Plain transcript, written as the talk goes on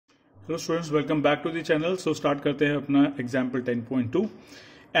Hello students, welcome back to the channel. So start करते हैं अपना example 10.2।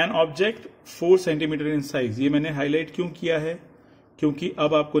 An object 4 centimetre in size. ये मैंने हाईलाइट क्यों किया है? क्योंकि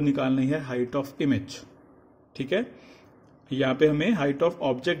अब आपको निकालनी है हाइट ऑफ इमेज। ठीक है, यहाँ पे हमें हाइट ऑफ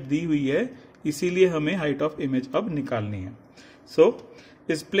ऑब्जेक्ट दी हुई है, इसीलिए हमें हाइट ऑफ इमेज अब निकालनी है। सो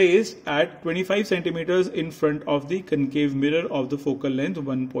is placed at 25 centimeters in front of the concave mirror of the focal length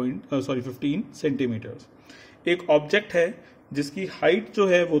 15 centimeters। एक ऑब्जेक्ट है जिसकी हाइट जो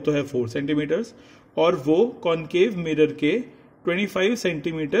है वो तो है 4 सेंटीमीटर्स और वो कॉन्केव मिरर के 25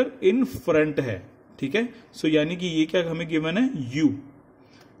 सेंटीमीटर इन फ्रंट है। ठीक है, सो यानी कि ये क्या हमें गिवन है, u,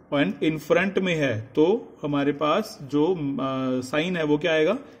 एंड इन फ्रंट में है तो हमारे पास जो साइन है वो क्या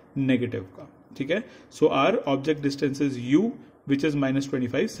आएगा, नेगेटिव का। ठीक है, सो are object distance is u which is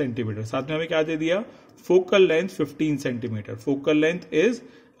 -25 centimetre. साथ में हमें क्या दे दिया, focal length 15 centimetre. Focal length is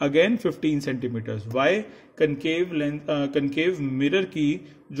again 15 centimetre. Y? Concave mirror की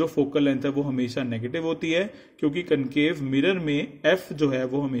जो फोकल लेंथ है वो हमेशा नेगेटिव होती है, क्योंकि कनकेव मिरर में f जो है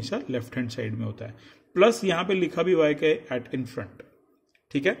वो हमेशा लेफ्ट हैंड साइड में होता है। प्लस यहां पे लिखा भी हुआ है कि एट इन फ्रंट।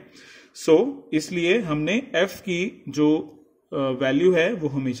 ठीक है, सो इसलिए हमने f की जो वैल्यू है वो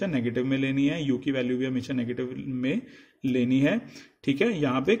हमेशा नेगेटिव में लेनी है, u की वैल्यू भी हमेशा नेगेटिव में लेनी है। ठीक है,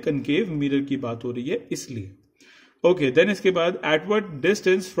 यहां पे कनकेव मिरर की बात हो रही है इसलिए। ओके, देन इसके बाद at what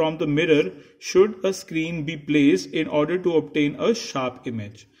distance from the mirror should a screen be placed in order to obtain a sharp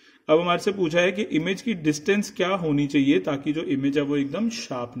image. अब हमारे से पूछा है कि इमेज की डिस्टेंस क्या होनी चाहिए ताकि जो इमेज है वो एकदम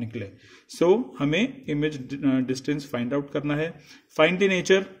शार्प निकले। सो हमें इमेज डिस्टेंस फाइंड आउट करना है। Find the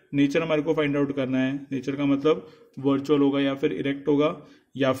nature. नेचर हमारे को फाइंड आउट करना है। नेचर का मतलब वर्चुअल होगा या फिर इरेक्ट होगा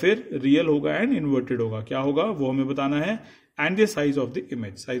या फिर रियल होगा एंड इन्वर्टेड होगा। क्या होगा वो हमें बताना है। And the size of the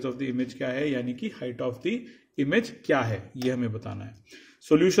image. Size of the image क्या है, यानी कि हाइट ऑफ द इमेज क्या है, ये हमें बताना है।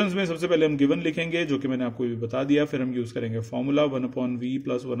 सॉल्यूशंस में सबसे पहले हम गिवन लिखेंगे, जो कि मैंने आपको भी बता दिया। फिर हम यूज करेंगे फॉर्मूला 1/v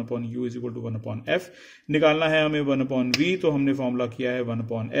 + 1/u = 1/f। निकालना है हमें 1/v, तो हमने फॉर्मूला किया है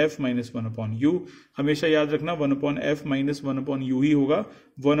 1/f - 1/u। हमेशा याद रखना 1/f - 1/u ही होगा।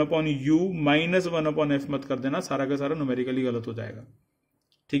 1/u - 1/f मत कर देना, सारा का सारा न्यूमेरिकली गलत हो जाएगा।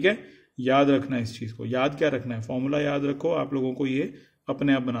 ठीक है, याद रखना इस चीज को। याद क्या रखना है, फॉर्मूला याद रखो, आप लोगों को ये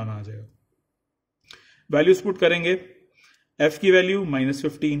अपने आप बनाना आ जाएगा। वैल्यूज पुट करेंगे। f की वैल्यू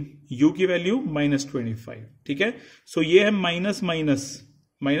 -15, u की वैल्यू -25। ठीक है, सो ये है -25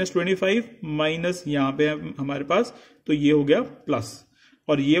 माइनस यहां पे हमारे पास, तो ये हो गया प्लस,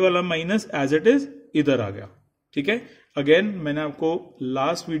 और ये वाला माइनस एज इट इज इधर आ गया। ठीक है, अगेन मैंने आपको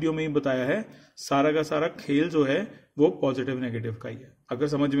लास्ट वीडियो में ही बताया है, सारा का सारा खेल जो है वो पॉजिटिव नेगेटिव का ही है। अगर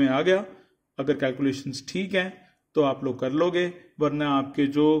समझ में आ गया, अगर कैलकुलेशंस ठीक है तो आप लोग कर लोगे, वरना आपके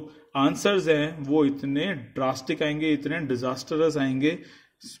जो आंसर्स हैं वो इतने ड्रास्टिक आएंगे, इतने डिजास्टरस आएंगे।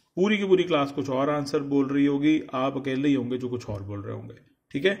 पूरी की पूरी क्लास कुछ और आंसर बोल रही होगी, आप अकेले ही होंगे जो कुछ और बोल रहे होंगे।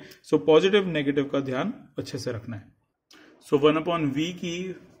 ठीक है, सो पॉजिटिव नेगेटिव का ध्यान अच्छे से रखना है। सो 1/v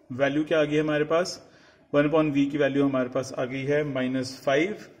की वैल्यू क्या आ गई है हमारे पास, 1/v की वैल्यू हमारे पास आ गई है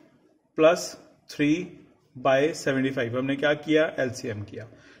 -5 + 3/75। हमने क्या किया, एलसीएम किया।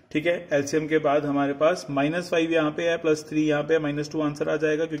 ठीक है, एलसीएम के बाद हमारे पास -5 यहां पे है, +3 यहां पे, -2 आंसर आ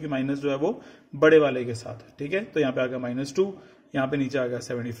जाएगा, क्योंकि माइनस जो है वो बड़े वाले के साथ है। ठीक है, तो यहां पे आ गया -2, यहां पे नीचे आ गया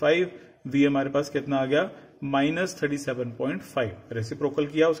 75। v हमारे पास कितना आ गया, -37.5। रेसिप्रोकल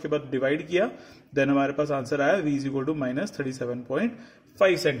किया, उसके बाद डिवाइड किया, देन हमारे पास आंसर आया v =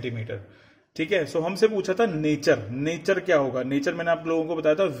 -37.5 सेंटीमीटर। ठीक है, सो हमसे पूछा था नेचर। नेचर क्या होगा, नेचर मैंने आप लोगों को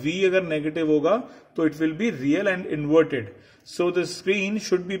बताया था, v अगर नेगेटिव होगा तो it will be real and inverted. So the screen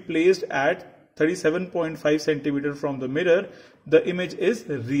should be placed at 37.5 centimetre from the mirror, the image is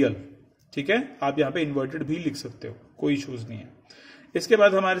real. ठीक है, आप यहां पे इन्वर्टेड भी लिख सकते हो, कोई इश्यूज नहीं है। इसके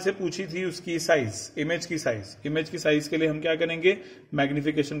बाद हमारे से पूछी थी उसकी साइज, इमेज की साइज। इमेज की साइज के लिए हम क्या करेंगे,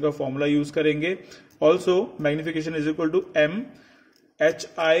 मैग्निफिकेशन का फॉर्मूला यूज करेंगे। Also magnification is equal to m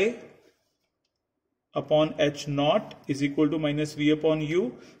hi upon h0 is equal to -v/u.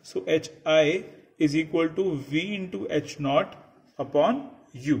 So hi is equal to v into h0 upon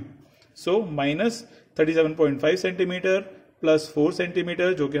u. So -37.5 centimetre + 4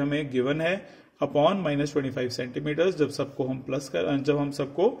 centimetre, जो कि हमें गिवन है, अपॉन -25 सेंटीमीटर। जब हम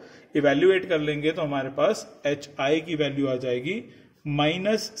सबको evaluate कर लेंगे तो हमारे पास hi की वैल्यू आ जाएगी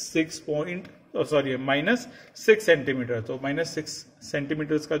 -6 सेंटीमीटर। तो -6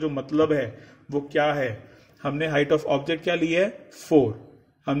 सेंटीमीटर का जो मतलब है वो क्या है, हमने हाइट ऑफ ऑब्जेक्ट क्या ली है, 4,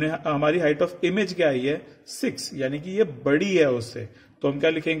 हमारी हाइट ऑफ इमेज क्या आई है, 6, यानी कि ये बड़ी है उससे। तो हम क्या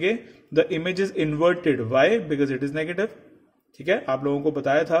लिखेंगे, the image is inverted. Y? Because it is negative. ठीक है, आप लोगों को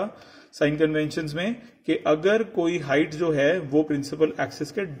बताया था साइन कन्वेंशंस में कि अगर कोई हाइट जो है वो प्रिंसिपल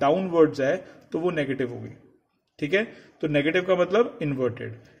एक्सिस के डाउनवर्ड्स है तो वो नेगेटिव होगी। ठीक है, तो नेगेटिव का मतलब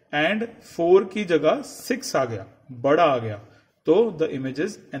इन्वर्टेड। एंड 4 की जगह 6 आ गया, बड़ा आ गया, तो द इमेज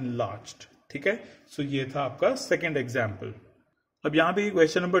इज एनलार्ज्ड। ठीक है, सो ये था आपका सेकेंड एग्जाम्पल। अब यहाँ पे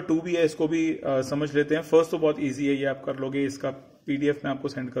क्वेश्चन नंबर 2 भी है, इसको भी समझ लेते हैं। फर्स्ट तो बहुत इजी है, ये आप कर लोगे, इसका पीडीएफ में आपको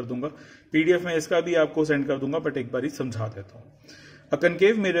सेंड कर दूंगा, पीडीएफ में इसका भी आपको सेंड कर दूंगा, बट एक बार ही समझा देता हूं। A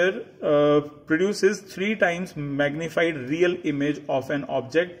concave mirror produces 3 times magnified real image of an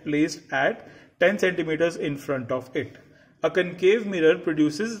object placed at 10 centimeters in front of it. A concave mirror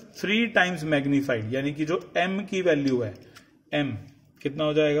produces 3 times magnified, यानी कि जो m की वैल्यू है, m कितना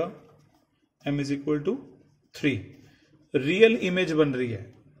हो जाएगा, m is equal to 3, real image बन रही है।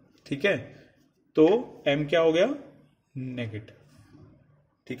 ठीक है, तो m क्या हो गया, नेगेटिव।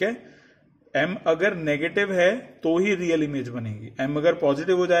 ठीक है, m अगर नेगेटिव है तो ही रियल इमेज बनेगी, m अगर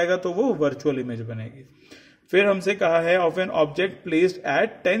पॉजिटिव हो जाएगा तो वो वर्चुअल इमेज बनेगी। फिर हमसे कहा है of an object placed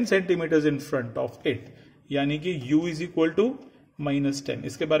at 10 centimetre in front of it, यानी कि u इज इक्वल टू -10।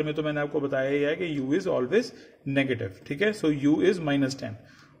 इसके बारे में तो मैंने आपको बताया ही है कि u इज ऑलवेज नेगेटिव। ठीक है, सो u is -10।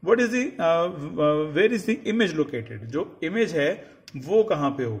 What is the where is the image located, जो इमेज है वो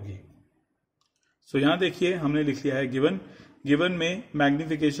कहां पे होगी। सो यहां देखिए हमने लिख लिया है गिवन में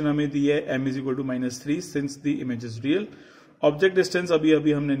मैग्निफिकेशन हमें दी है m is equal to -3 since the image is real. Object distance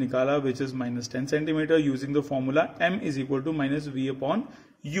अभी हमने निकाला which is -10 centimetre using the formula m is equal to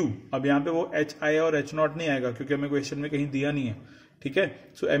 -v/u। अब यहाँ पे वो h आया और h नॉट नहीं आएगा क्योंकि हमें क्वेश्चन में कहीं दिया नहीं है। ठीक है,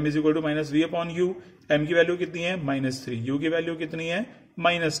 सो m is equal to -v/u, m की वैल्यू कितनी है -3, u की वैल्यू कितनी है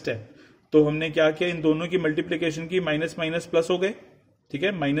 -10। तो हमने क्या किया, इन दोनों की मल्टीप्लीकेशन की, माइनस माइनस प्लस हो गए। ठीक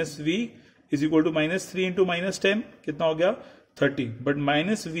है, -v is equal to -3 into -10 कितना हो गया 30, but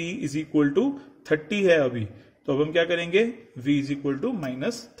 -v is equal to 30 है अभी, तो अब हम क्या करेंगे, v इज इक्वल टू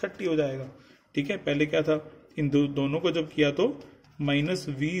 -30 हो जाएगा। ठीक है, पहले क्या था, इन दोनों को जब किया तो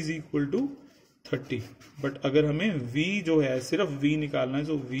 -v is equal to 30, but अगर हमें v जो है सिर्फ v निकालना है,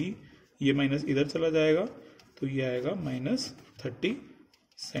 तो v ये माइनस इधर चला जाएगा, तो ये आएगा -30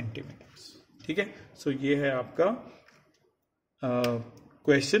 सेंटीमीटर। ठीक है, सो ये है आपका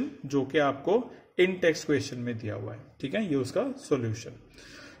क्वेश्चन जो कि आपको इन टेक्स्ट क्वेश्चन में दिया हुआ है। ठीक है, ये उसका सॉल्यूशन।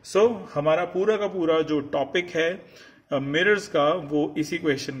 सो हमारा पूरा का पूरा जो टॉपिक है मिरर्स का वो इसी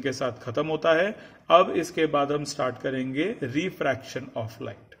क्वेश्चन के साथ खत्म होता है। अब इसके बाद हम स्टार्ट करेंगे refraction of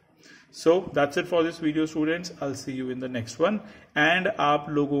light. So that's it for this video students, I will see you in the next one. And आप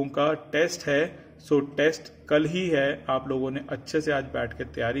लोगों का टेस्ट है, सो टेस्ट कल ही है, आप लोगों ने अच्छे से आज बैठ के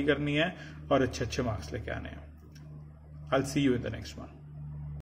तैयारी करनी है और अच्छे अच्छे मार्क्स लेके आने हैं। I will see you in the next one.